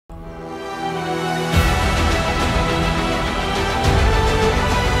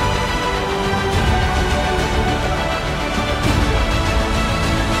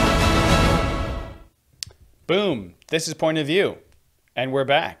Boom. This is Point of View. And we're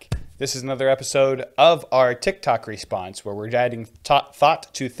back. This is another episode of our TikTok response where we're adding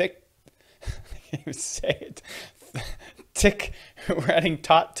thought to thick. I can't even say it. We're adding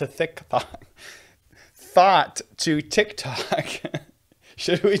thought to thick thought. Thought to TikTok.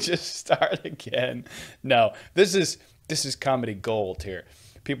 Should we just start again? No. This is comedy gold here.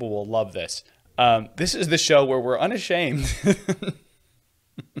 People will love this. This is the show where we're unashamed.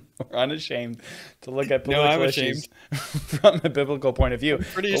 We're unashamed to look at political issues from a biblical point of view.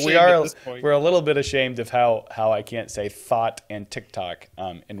 But we're a little bit ashamed of how I can't say thought and TikTok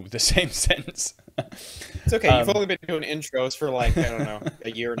in the same sentence. It's okay. You've only been doing intros for like, I don't know,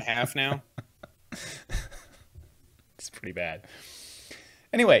 a year and a half now. It's pretty bad.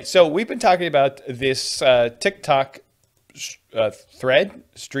 Anyway, so we've been talking about this TikTok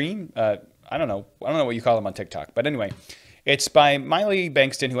stream. I don't know what you call them on TikTok, but anyway. It's by Miley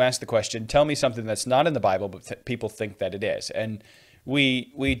Bankston, who asked the question, tell me something that's not in the Bible, but people think that it is. And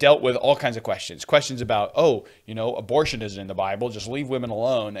we dealt with all kinds of questions. Questions about, abortion isn't in the Bible, just leave women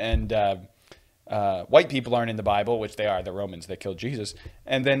alone. And white people aren't in the Bible, which they are, the Romans that killed Jesus.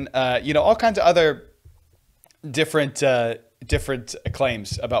 And then, all kinds of other different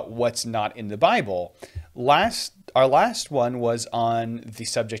claims about what's not in the Bible. Our last one was on the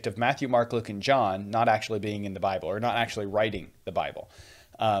subject of Matthew, Mark, Luke, and John not actually being in the Bible, or not actually writing the Bible,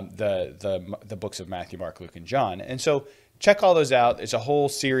 the books of Matthew, Mark, Luke, and John. And so check all those out. It's a whole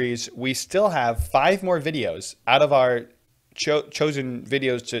series. We still have 5 more videos out of our chosen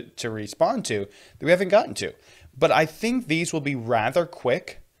videos to respond to that we haven't gotten to. But I think these will be rather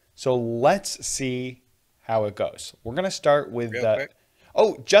quick. So let's see how it goes. We're going to start with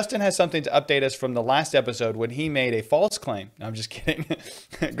Justin has something to update us from the last episode when he made a false claim. No, I'm just kidding.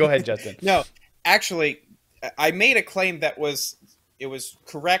 Go ahead, Justin. No, actually, I made a claim that was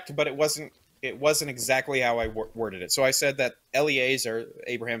correct, but it wasn't exactly how I worded it. So I said that Eliezer,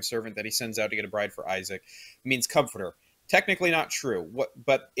 Abraham's servant that he sends out to get a bride for Isaac, means comforter. Technically not true,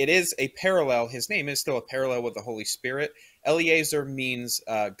 but it is a parallel. His name is still a parallel with the Holy Spirit. Eliezer means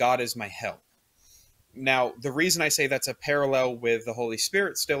God is my help. Now, the reason I say that's a parallel with the Holy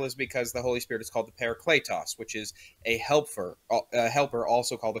Spirit still is because the Holy Spirit is called the Parakletos, which is a helper,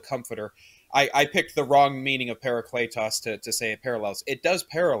 also called a comforter. I picked the wrong meaning of Parakletos to say it parallels. It does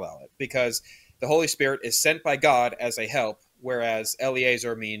parallel it because the Holy Spirit is sent by God as a help, whereas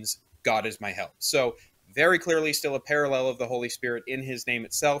Eliezer means God is my help. So very clearly still a parallel of the Holy Spirit in his name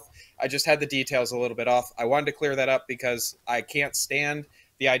itself. I just had the details a little bit off. I wanted to clear that up because I can't stand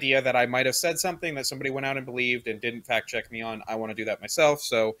the idea that I might have said something that somebody went out and believed and didn't fact check me on. I want to do that myself.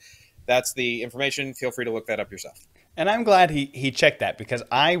 So that's the information. Feel free to look that up yourself. And I'm glad he checked that because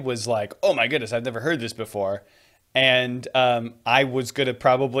I was like, oh my goodness, I've never heard this before. And I was going to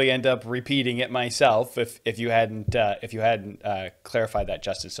probably end up repeating it myself if you hadn't clarified that,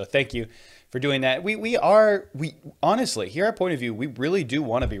 Justin. So thank you for doing that. We honestly, here at Point of View, we really do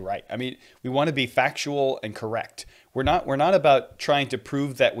want to be right. I mean, we want to be factual and correct. We're not about trying to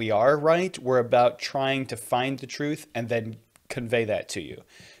prove that we are right. We're about trying to find the truth and then convey that to you.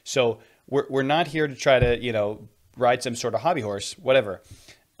 So we're not here to try to, ride some sort of hobby horse, whatever.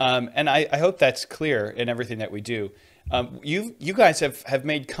 And I hope that's clear in everything that we do. You guys have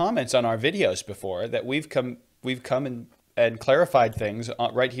made comments on our videos before that we've come and clarified things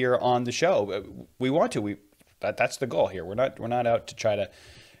right here on the show. We want to. That's the goal here. We're not out to try to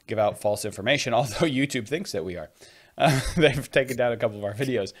give out false information, although YouTube thinks that we are. They've taken down a couple of our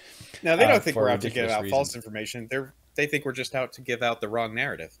videos. No, they don't think we're out to give out false information. They think we're just out to give out the wrong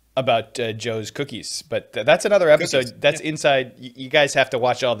narrative about Joe's cookies. But that's another episode. Cookies. That's inside. You guys have to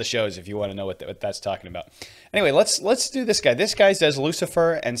watch all the shows if you want to know what that's talking about. Anyway, let's do this guy. This guy says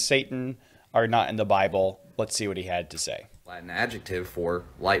Lucifer and Satan are not in the Bible. Let's see what he had to say. Latin adjective for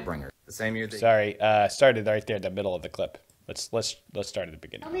light bringer. The same year. Started right there in the middle of the clip. Let's start at the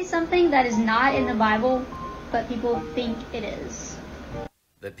beginning. Tell me something that is not in the Bible, but people think it is.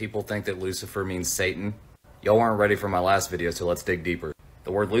 That people think that Lucifer means Satan. Y'all weren't ready for my last video, so let's dig deeper.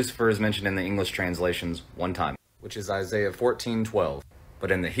 The word Lucifer is mentioned in the English translations one time, which is Isaiah 14:12.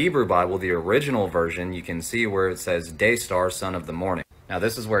 But in the Hebrew Bible, the original version, you can see where it says Day Star, son of the morning. Now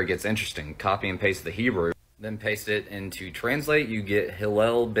this is where it gets interesting. Copy and paste the Hebrew, then paste it into translate, you get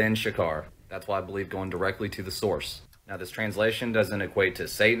Hillel ben Shakar. That's why I believe going directly to the source. Now this translation doesn't equate to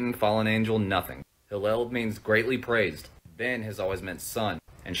Satan, fallen angel, nothing. Hillel means greatly praised. Ben has always meant son,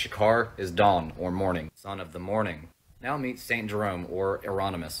 and Shakar is dawn or morning, son of the morning. Now meet Saint Jerome or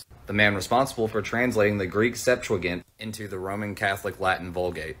Hieronymus, the man responsible for translating the Greek Septuagint into the Roman Catholic Latin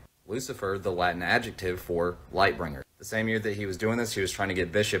Vulgate. Lucifer, the Latin adjective for light bringer. The same year that he was doing this, he was trying to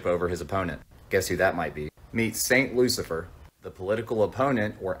get Bishop over his opponent. Guess who that might be? Meet Saint Lucifer, the political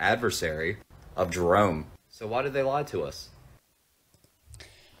opponent or adversary of Jerome. So why did they lie to us?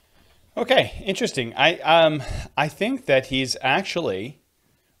 Okay, interesting. I think that he's actually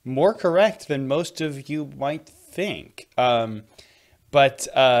more correct than most of you might think. But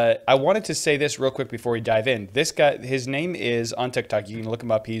I wanted to say this real quick before we dive in. This guy, his name is on TikTok. You can look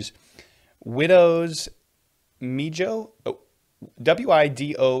him up. He's Widows Mijo,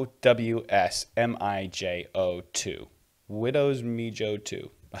 WIDOWSMIJO2. Widows Mijo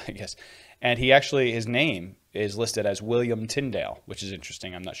 2, I guess. And he actually, his name is listed as William Tyndale, which is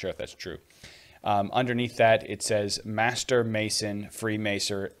interesting. I'm not sure if that's true. Underneath that, it says Master Mason,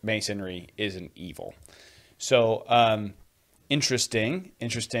 Freemasonry isn't evil. So interesting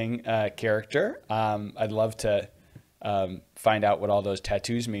character. I'd love to find out what all those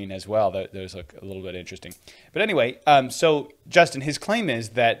tattoos mean as well. Those look a little bit interesting. But anyway, so Justin, his claim is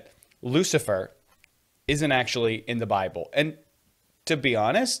that Lucifer isn't actually in the Bible. And to be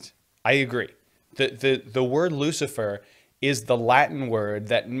honest, I agree. The word Lucifer is the Latin word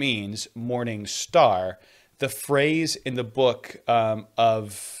that means morning star. The phrase in the book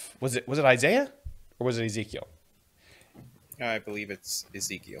of, was it Isaiah or was it Ezekiel? I believe it's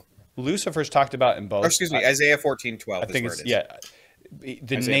Ezekiel. Lucifer's talked about in both. Or excuse me, Isaiah 14:12. I think it's, yeah. The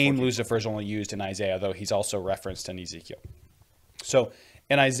Isaiah name 14. Lucifer is only used in Isaiah, though he's also referenced in Ezekiel. So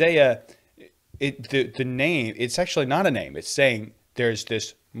in Isaiah, the name, it's actually not a name. It's saying there's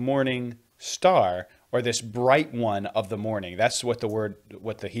this morning star, or this bright one of the morning. That's what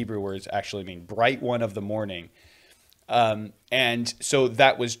the Hebrew words actually mean, bright one of the morning. And so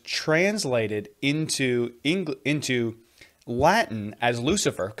that was translated into Latin as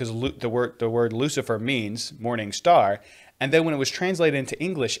Lucifer, because the word Lucifer means morning star. And then when it was translated into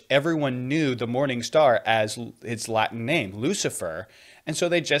English, everyone knew the morning star as its Latin name, Lucifer. And so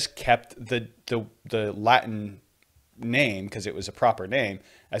they just kept the Latin name, because it was a proper name,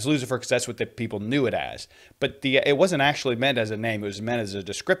 as Lucifer, because that's what the people knew it as. But it wasn't actually meant as a name. It was meant as a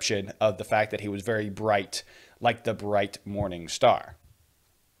description of the fact that he was very bright, like the bright morning star.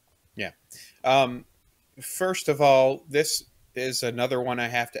 Yeah. First of all, this is another one I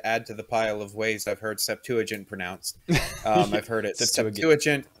have to add to the pile of ways I've heard Septuagint pronounced. I've heard it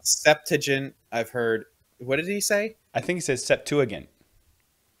Septuagint. I've heard, what did he say? I think he says Septuagint.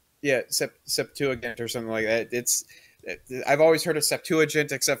 Yeah, Septuagint or something like that. I've always heard of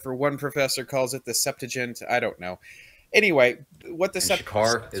Septuagint, except for one professor calls it the Septuagint. I don't know. Anyway, what the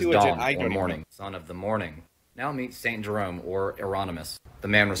Shakar is Septuagint? dawn or morning, son of the morning. Now meet Saint Jerome or Hieronymus, the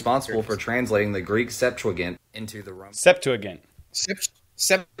man responsible for translating the Greek Septuagint into the Roman. Septuagint.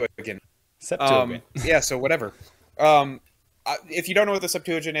 Septuagint. Septuagint. Yeah. So whatever. If you don't know what the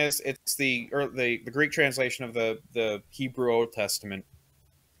Septuagint is, it's the Greek translation of the Hebrew Old Testament.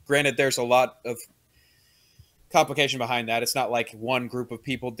 Granted, there's a lot of complication behind that. It's not like one group of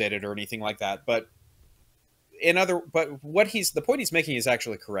people did it or anything like that. But the point he's making is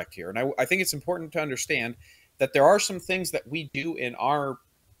actually correct here, and I think it's important to understand that there are some things that we do in our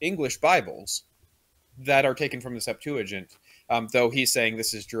English Bibles that are taken from the Septuagint, though he's saying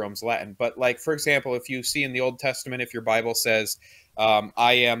this is Jerome's Latin. But like, for example, if you see in the Old Testament, if your Bible says,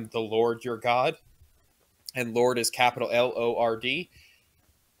 I am the Lord your God, and Lord is capital Lord,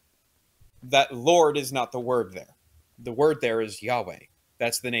 that Lord is not the word there. The word there is Yahweh.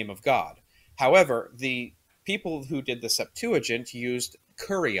 That's the name of God. However, the people who did the Septuagint used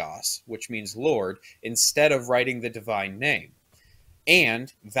Kurios, which means Lord, instead of writing the divine name.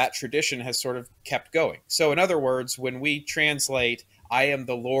 And that tradition has sort of kept going. So in other words, when we translate, I am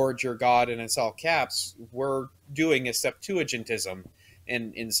the Lord your God, and it's all caps, we're doing a Septuagintism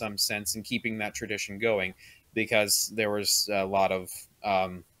in some sense and keeping that tradition going, because there was a lot of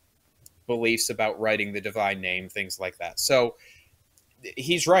beliefs about writing the divine name, things like that. So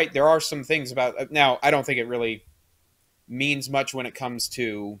he's right. There are some things about, now I don't think it really means much when it comes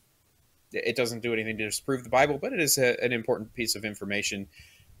to, it doesn't do anything to disprove the Bible, but it is an important piece of information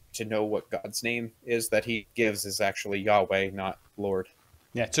to know what God's name is that he gives is actually Yahweh, not Lord.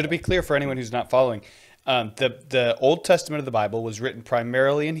 Yeah. So to be clear for anyone who's not following, the Old Testament of the Bible was written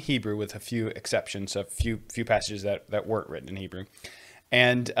primarily in Hebrew, with a few exceptions, a few passages that weren't written in Hebrew.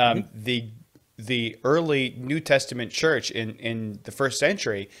 And the early New Testament church in the first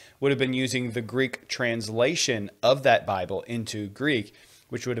century would have been using the Greek translation of that Bible into Greek,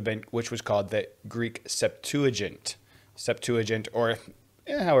 which was called the Greek Septuagint, or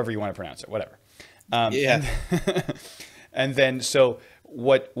however you want to pronounce it, whatever. Yeah. And then so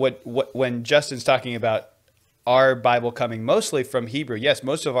when Justin's talking about our Bible coming mostly from Hebrew, yes,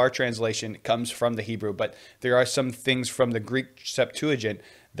 most of our translation comes from the Hebrew, but there are some things from the Greek Septuagint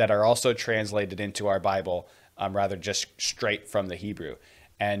that are also translated into our Bible, rather just straight from the Hebrew.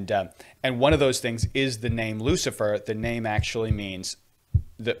 And one of those things is the name Lucifer. The name actually means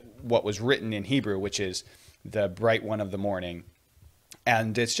what was written in Hebrew, which is the bright one of the morning.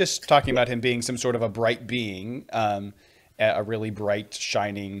 And it's just talking about him being some sort of a bright being, a really bright,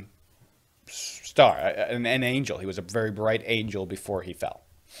 shining star, an angel. He was a very bright angel before he fell.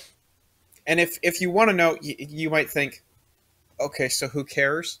 And if you want to know, you might think, okay, so who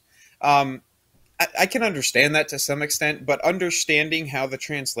cares? I can understand that to some extent, but understanding how the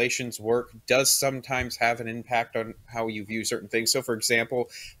translations work does sometimes have an impact on how you view certain things. So, for example,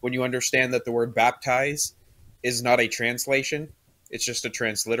 when you understand that the word baptize is not a translation, it's just a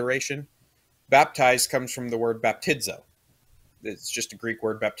transliteration. Baptize comes from the word baptizo. It's just a Greek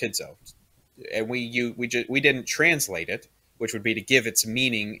word, baptizo. And we didn't translate it, which would be to give its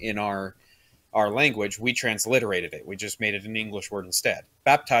meaning in our language. We transliterated it. We just made it an English word instead.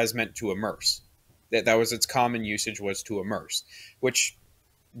 Baptize meant to immerse. That was its common usage, was to immerse, which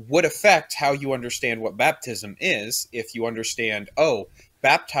would affect how you understand what baptism is if you understand, oh,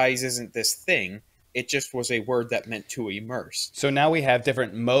 baptize isn't this thing. It just was a word that meant to immerse. So now we have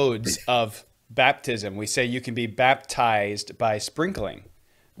different modes of baptism. We say you can be baptized by sprinkling,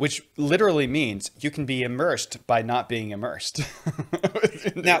 which literally means you can be immersed by not being immersed.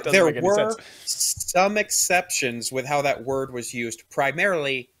 Now, there were some exceptions with how that word was used,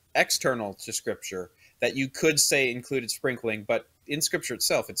 primarily external to Scripture, that you could say included sprinkling, but in Scripture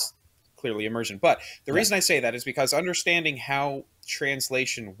itself, it's clearly immersion. But the reason I say that is because understanding how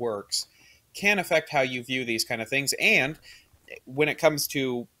translation works can affect how you view these kind of things. And when it comes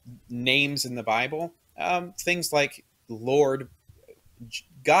to names in the Bible, things like Lord,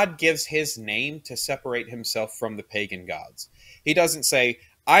 God gives his name to separate himself from the pagan gods. He doesn't say,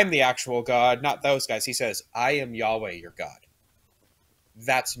 I'm the actual God, not those guys. He says, I am Yahweh, your God.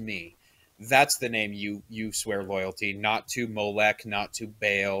 That's me. That's the name you swear loyalty, not to Molech, not to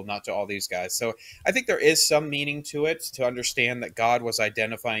Baal, not to all these guys. So I think there is some meaning to it, to understand that God was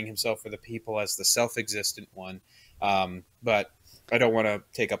identifying himself for the people as the self-existent one. But I don't want to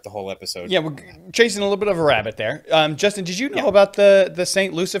take up the whole episode. Yeah, we're chasing a little bit of a rabbit there. Justin, did you know about the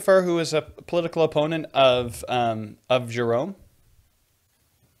Saint Lucifer, who is a political opponent of Jerome?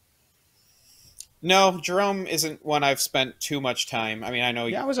 No, Jerome isn't one I've spent too much time. I mean, I know.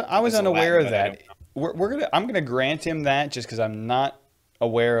 Yeah, I was unaware of that. I'm gonna grant him that just because I'm not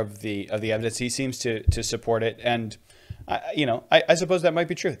aware of the evidence. He seems to support it, and I suppose that might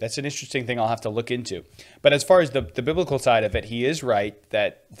be true. That's an interesting thing I'll have to look into. But as far as the biblical side of it, he is right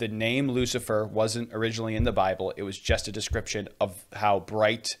that the name Lucifer wasn't originally in the Bible. It was just a description of how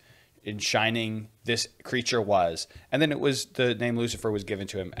bright and shining this creature was, and then the name Lucifer was given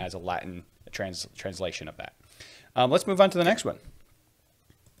to him as a Latin translation of that. Let's move on to the next one.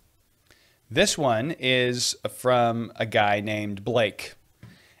 This one is from a guy named Blake,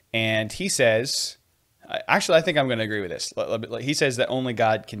 and he says, actually, I think I'm going to agree with this. He says that only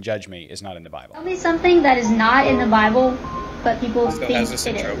God can judge me is not in the Bible. Tell me something that is not in the Bible, but people think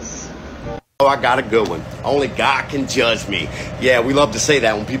it is. Oh, I got a good one. Only God can judge me. Yeah, we love to say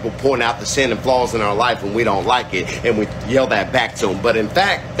that when people point out the sin and flaws in our life and we don't like it, and we yell that back to them. But in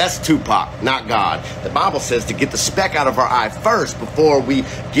fact, that's Tupac, not God. The Bible says to get the speck out of our eye first before we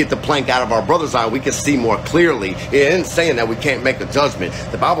get the plank out of our brother's eye, we can see more clearly. It isn't saying that we can't make a judgment.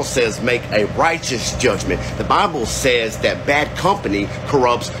 The Bible says make a righteous judgment. The Bible says that bad company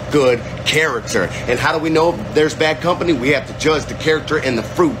corrupts good character. And how do we know if there's bad company? We have to judge the character and the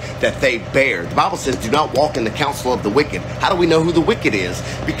fruit that they bear. The Bible says do not walk in the counsel of the wicked. How do we know who the wicked is?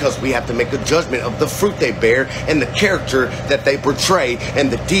 Because we have to make a judgment of the fruit they bear and the character that they portray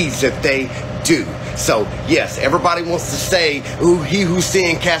and the deeds that they do. So yes, everybody wants to say, "Ooh, he who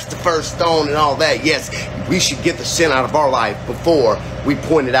sinned cast the first stone," and all that. Yes, we should get the sin out of our life before we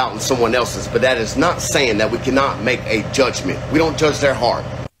point it out in someone else's. But that is not saying that we cannot make a judgment. We don't judge their heart.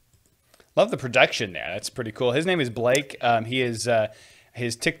 Love the production there. That's pretty cool. His name is Blake. He is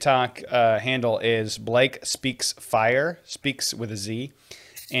his TikTok handle is Blake Speaks Fire, speaks with a Z.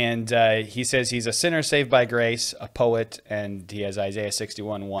 And he says he's a sinner saved by grace, a poet, and he has Isaiah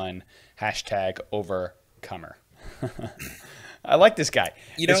 61:1, #overcomer. I like this guy.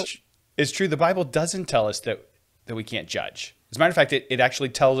 It's true. The Bible doesn't tell us that we can't judge. As a matter of fact, it actually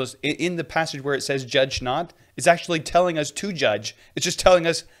tells us in the passage where it says judge not, it's actually telling us to judge. It's just telling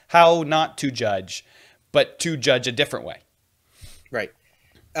us how not to judge, but to judge a different way. Right.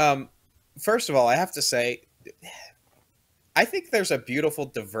 First of all, I have to say, I think there's a beautiful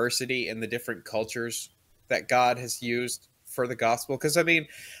diversity in the different cultures that God has used for the gospel. Because, I mean,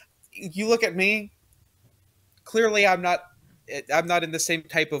 you look at me, clearly I'm not I'm not in the same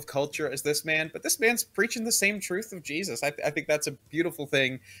type of culture as this man, but this man's preaching the same truth of Jesus. I think that's a beautiful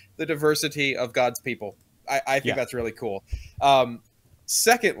thing, the diversity of God's people. I think that's really cool.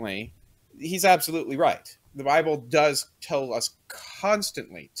 Secondly, he's absolutely right. The Bible does tell us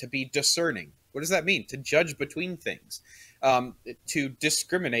constantly to be discerning. What does that mean? To judge between things, to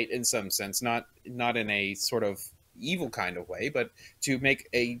discriminate in some sense, not in a sort of evil kind of way, but to make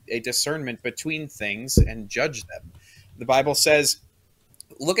a discernment between things and judge them. The Bible says,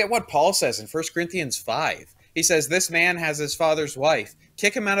 look at what Paul says in 1 Corinthians 5. He says, this man has his father's wife.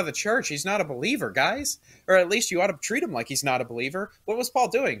 Kick him out of the church. He's not a believer, guys. Or at least you ought to treat him like he's not a believer. What was Paul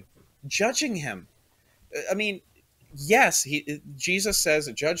doing? Judging him. I mean, yes, Jesus says,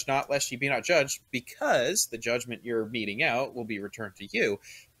 judge not lest ye be not judged, because the judgment you're meting out will be returned to you.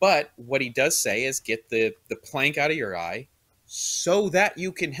 But what he does say is get the plank out of your eye so that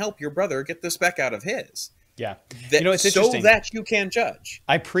you can help your brother get the speck out of his. Yeah. It's interesting. So that you can judge.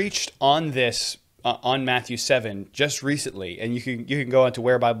 I preached on this on Matthew 7 just recently, and you can go onto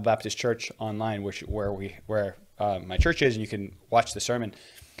Where Bible Baptist Church online, where my church is, and you can watch the sermon.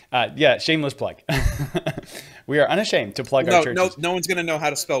 Shameless plug. We are unashamed to plug our churches. No one's going to know how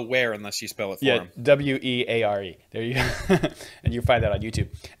to spell where unless you spell it for them. Weare. There you go. And you find that on YouTube.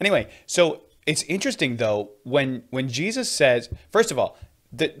 Anyway, so it's interesting, though, when Jesus says, first of all,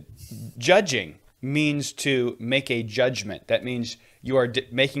 that judging means to make a judgment. That means you are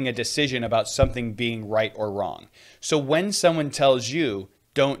making a decision about something being right or wrong. So when someone tells you,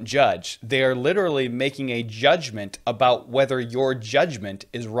 don't judge, they are literally making a judgment about whether your judgment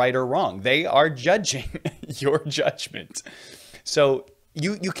is right or wrong. They are judging your judgment. So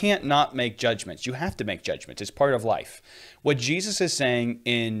you can't not make judgments. You have to make judgments. It's part of life. What Jesus is saying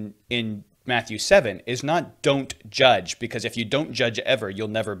in Matthew 7 is not don't judge, because if you don't judge ever, you'll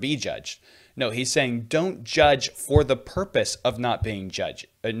never be judged. No, he's saying don't judge for the purpose of not being judged.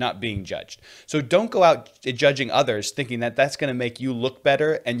 So don't go out judging others thinking that that's going to make you look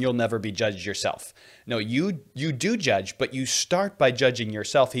better and you'll never be judged yourself. No, you do judge, but you start by judging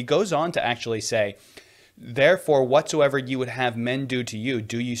yourself. He goes on to actually say, therefore, whatsoever you would have men do to you,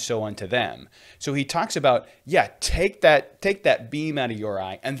 do you so unto them. So he talks about, take that beam out of your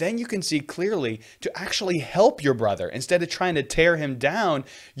eye, and then you can see clearly to actually help your brother. Instead of trying to tear him down,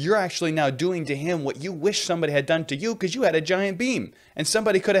 you're actually now doing to him what you wish somebody had done to you because you had a giant beam, and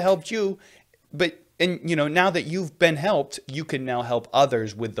somebody could have helped you, now that you've been helped, you can now help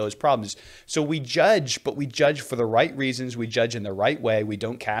others with those problems. So we judge, but we judge for the right reasons. We judge in the right way. We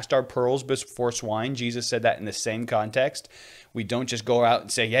don't cast our pearls before swine. Jesus said that in the same context. We don't just go out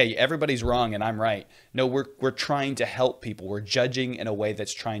and say, hey, everybody's wrong and I'm right. No, we're trying to help people. We're judging in a way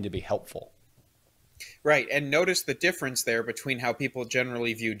that's trying to be helpful. Right. And notice the difference there between how people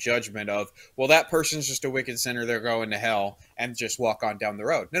generally view judgment of, well, that person's just a wicked sinner, they're going to hell, and just walk on down the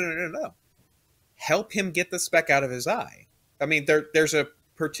road. No. Help him get the speck out of his eye. I mean, there's a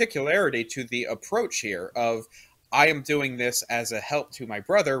particularity to the approach here of, I am doing this as a help to my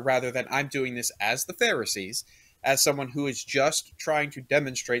brother rather than I'm doing this as the Pharisees, as someone who is just trying to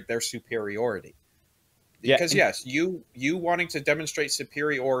demonstrate their superiority. Because yes, you wanting to demonstrate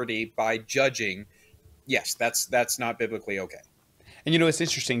superiority by judging, yes, that's not biblically okay. And it's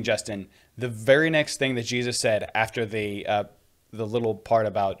interesting, Justin, the very next thing that Jesus said after the little part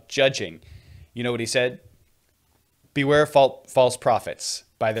about judging, you know what he said? Beware of false prophets.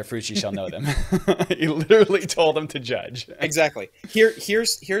 By their fruits you shall know them. He literally told them to judge. Exactly.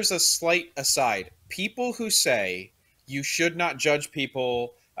 Here's a slight aside. People who say you should not judge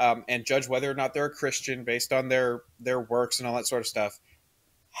people and judge whether or not they're a Christian based on their works and all that sort of stuff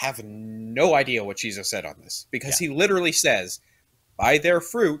have no idea what Jesus said on this. Because he literally says, by their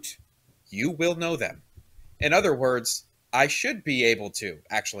fruit you will know them. In other words, I should be able to,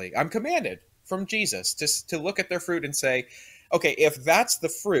 actually, I'm commanded from Jesus to look at their fruit and say, okay, if that's the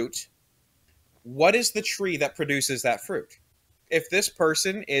fruit, what is the tree that produces that fruit? If this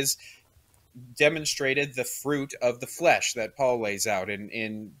person is demonstrated the fruit of the flesh that Paul lays out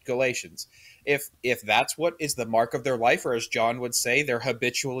in Galatians, if that's what is the mark of their life, or as John would say, they're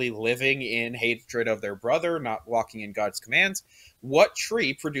habitually living in hatred of their brother, not walking in God's commands, what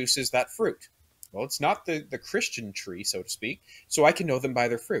tree produces that fruit? Well, it's not the Christian tree, so to speak, so I can know them by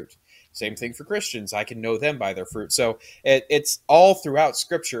their fruit. Same thing for Christians. I can know them by their fruit. So it's all throughout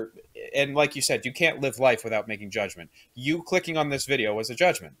Scripture. And like you said, you can't live life without making judgment. You clicking on this video was a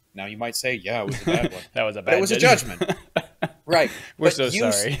judgment. Now you might say, yeah, it was a bad one. That was a bad one. It was a judgment. Right. We're so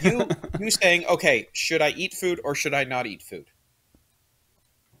sorry. you saying, okay, should I eat food or should I not eat food?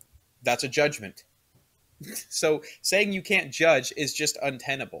 That's a judgment. So saying you can't judge is just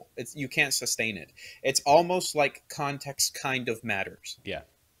untenable. You can't sustain it. It's almost like context kind of matters. Yeah.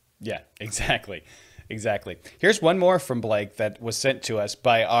 Yeah, exactly. Exactly. Here's one more from Blake that was sent to us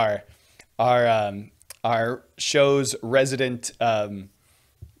by our show's resident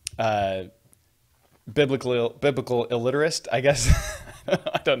biblical illiterist, I guess.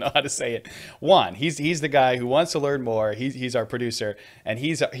 I don't know how to say it. Juan, he's the guy who wants to learn more. He's our producer, and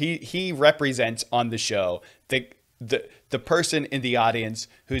he represents on the show the person in the audience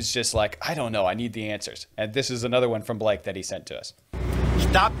who's just like, I don't know, I need the answers. And this is another one from Blake that he sent to us.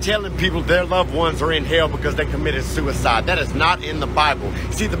 Stop telling people their loved ones are in hell because they committed suicide. That is not in the Bible.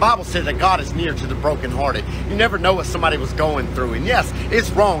 See, the Bible says that God is near to the brokenhearted. You never know what somebody was going through. And yes, it's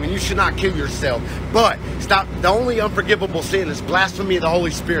wrong and you should not kill yourself. But stop. The only unforgivable sin is blasphemy of the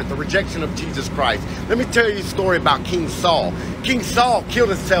Holy Spirit, the rejection of Jesus Christ. Let me tell you a story about King Saul. King Saul killed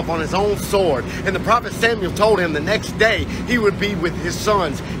himself on his own sword. And the prophet Samuel told him the next day he would be with his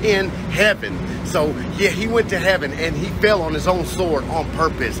sons in heaven. So, yeah, he went to heaven and he fell on his own sword on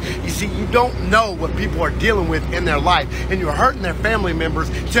purpose. You see, you don't know what people are dealing with in their life, and you're hurting their family members,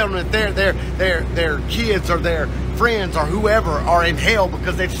 telling them that their kids or their friends or whoever are in hell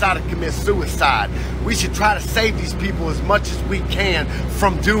because they decided to commit suicide. We should try to save these people as much as we can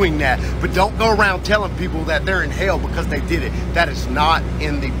from doing that, but don't go around telling people that they're in hell because they did it. That is not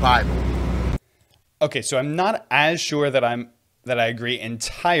in the Bible. Okay, so I'm not as sure that I agree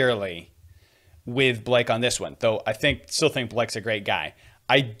entirely with Blake on this one, though still think Blake's a great guy.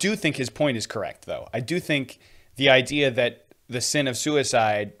 I do think his point is correct, though. I do think the idea that the sin of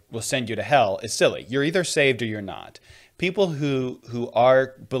suicide will send you to hell is silly. You're either saved or you're not. People who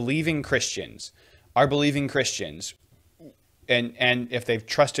are believing Christians, and if they've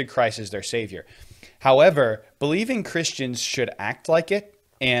trusted Christ as their Savior. However, believing Christians should act like it.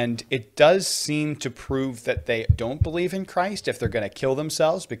 And it does seem to prove that they don't believe in Christ if they're going to kill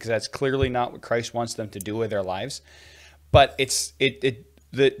themselves, because that's clearly not what Christ wants them to do with their lives. But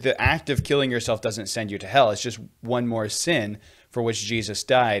the act of killing yourself doesn't send you to hell. It's just one more sin for which Jesus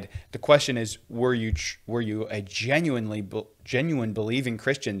died. The question is, were you a genuine believing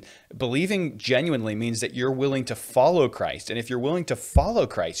Christian? Believing genuinely means that you're willing to follow Christ. And if you're willing to follow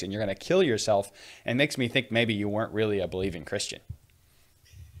Christ and you're going to kill yourself, it makes me think maybe you weren't really a believing Christian.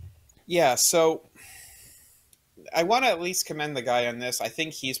 Yeah, so I want to at least commend the guy on this. I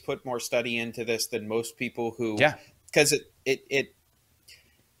think he's put more study into this than most people who... Yeah. Because it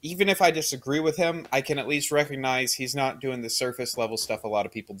even if I disagree with him, I can at least recognize he's not doing the surface level stuff a lot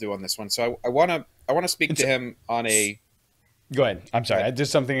of people do on this one. So I want to speak to him on a... Go ahead. I'm sorry.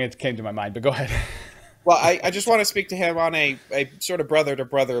 Just something that came to my mind, but go ahead. Well, I just want to speak to him on a sort of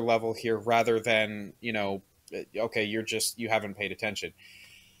brother-to-brother level here, rather than, okay, you haven't paid attention.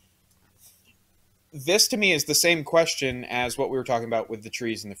 This, to me, is the same question as what we were talking about with the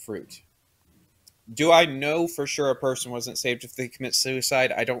trees and the fruit. Do I know for sure a person wasn't saved if they commit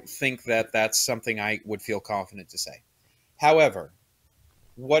suicide? I don't think that that's something I would feel confident to say. However,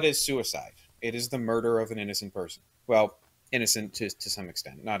 what is suicide? It is the murder of an innocent person. Well, innocent to some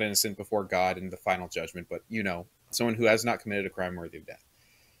extent. Not innocent before God in the final judgment, but, someone who has not committed a crime worthy of death.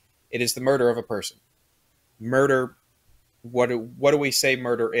 It is the murder of a person. Murder... What do we say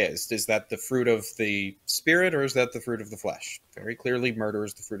murder is? Is that the fruit of the spirit, or is that the fruit of the flesh? Very clearly, murder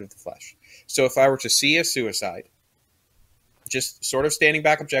is the fruit of the flesh. So if I were to see a suicide, just sort of standing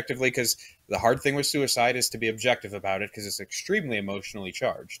back objectively, because the hard thing with suicide is to be objective about it, because it's extremely emotionally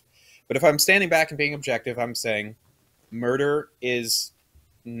charged. But if I'm standing back and being objective, I'm saying murder is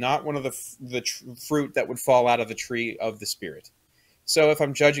not one of the fruit that would fall out of the tree of the spirit. So if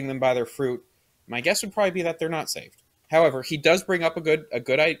I'm judging them by their fruit, my guess would probably be that they're not saved. However, he does bring up a good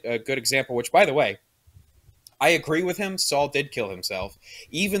example, which, by the way, I agree with him. Saul did kill himself,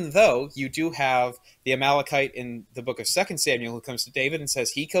 even though you do have the Amalekite in the book of 2 Samuel who comes to David and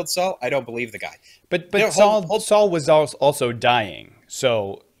says he killed Saul. I don't believe the guy. But Saul was also dying,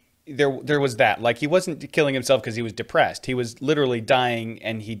 so there was that. Like, he wasn't killing himself because he was depressed. He was literally dying,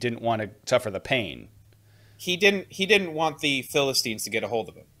 and he didn't want to suffer the pain. He didn't want the Philistines to get a hold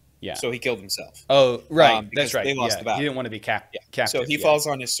of him. Yeah. So he killed himself. Oh, right. That's right. They lost the battle. He didn't want to be captive. So he falls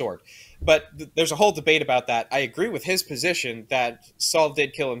on his sword. But there's a whole debate about that. I agree with his position that Saul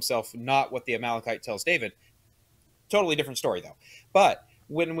did kill himself, not what the Amalekite tells David. Totally different story, though. But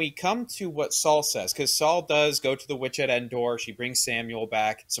when we come to what Saul says, because Saul does go to the witch at Endor, she brings Samuel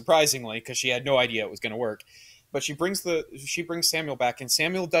back, surprisingly, because she had no idea it was going to work. But she brings Samuel back, and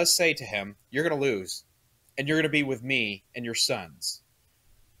Samuel does say to him, "You're going to lose, and you're going to be with me and your sons."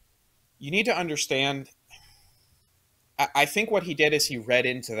 You need to understand, I think what he did is he read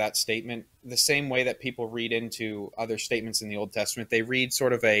into that statement the same way that people read into other statements in the Old Testament. They read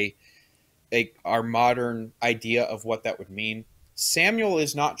sort of our modern idea of what that would mean. Samuel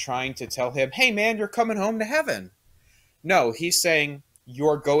is not trying to tell him, hey man, you're coming home to heaven. No, he's saying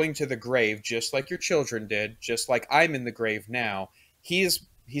you're going to the grave just like your children did, just like I'm in the grave now. He's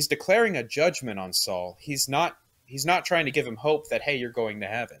declaring a judgment on Saul. He's not trying to give him hope that, hey, you're going to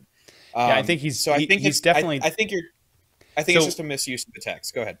heaven. I think he's definitely. I think it's just a misuse of the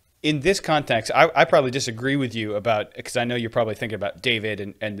text. Go ahead. In this context, I probably disagree with you about, because I know you're probably thinking about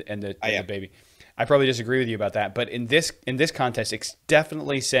David and the baby. I probably disagree with you about that. But in this context, it's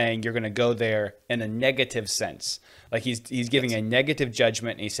definitely saying you're going to go there in a negative sense. Like he's giving a negative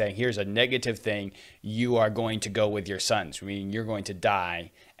judgment, and he's saying, here's a negative thing. You are going to go with your sons. I mean, you're going to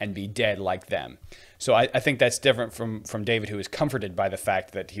die and be dead like them. So I think that's different from David, who is comforted by the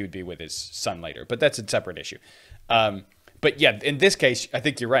fact that he would be with his son later. But that's a separate issue. But yeah, in this case, I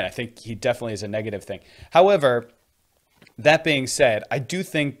think you're right. I think he definitely is a negative thing. However, that being said, I do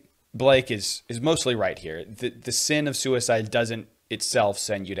think Blake is mostly right here. The sin of suicide doesn't itself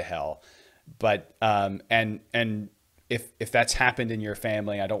send you to hell. But and if that's happened in your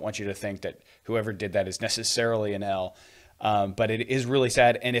family, I don't want you to think that whoever did that is necessarily in hell. But it is really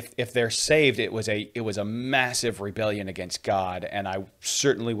sad. And if they're saved, it was a massive rebellion against God. And I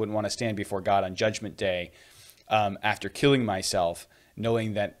certainly wouldn't want to stand before God on Judgment Day after killing myself,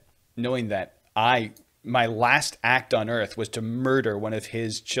 knowing that my last act on earth was to murder one of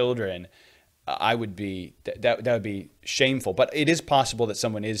his children. I would be that would be shameful. But it is possible that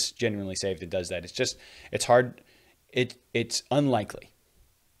someone is genuinely saved and does that. It's hard. It's unlikely.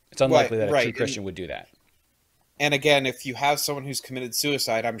 It's unlikely that a true Christian would do that. And again, if you have someone who's committed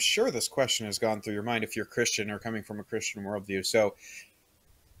suicide, I'm sure this question has gone through your mind if you're Christian or coming from a Christian worldview. So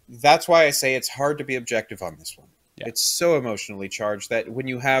that's why I say it's hard to be objective on this one. Yeah. It's so emotionally charged that when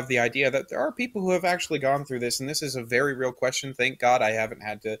you have the idea that there are people who have actually gone through this, and this is a very real question. Thank God I haven't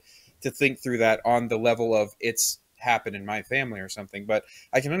had to think through that on the level of it's happened in my family or something. But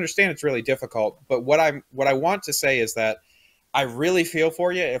I can understand it's really difficult. But what I want to say is that I really feel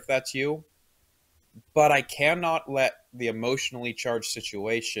for you if that's you. But I cannot let the emotionally charged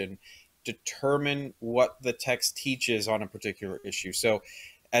situation determine what the text teaches on a particular issue. So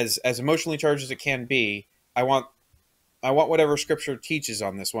as emotionally charged as it can be, I want whatever scripture teaches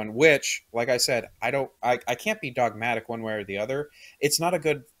on this one, which, like I said, I can't be dogmatic one way or the other. It's not a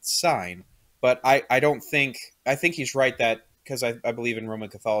good sign, but I think he's right that, because I believe in Roman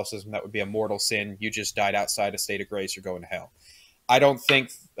Catholicism, that would be a mortal sin. You just died outside a state of grace, you're going to hell. I don't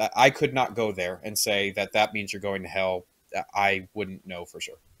think that I could not go there and say that means you're going to hell. I wouldn't know for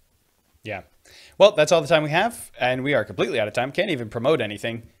sure. Yeah. Well, that's all the time we have, and we are completely out of time. Can't even promote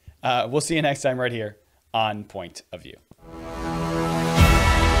anything. We'll see you next time right here on Point of View.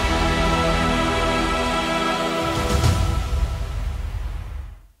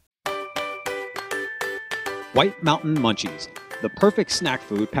 White Mountain Munchies, the perfect snack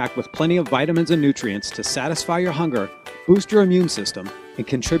food packed with plenty of vitamins and nutrients to satisfy your hunger, boost your immune system, and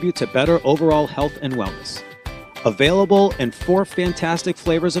contribute to better overall health and wellness. Available in 4 fantastic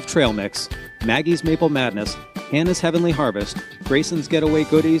flavors of Trail Mix, Maggie's Maple Madness, Hannah's Heavenly Harvest, Grayson's Getaway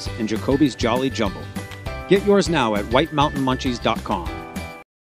Goodies, and Jacoby's Jolly Jumble. Get yours now at whitemountainmunchies.com.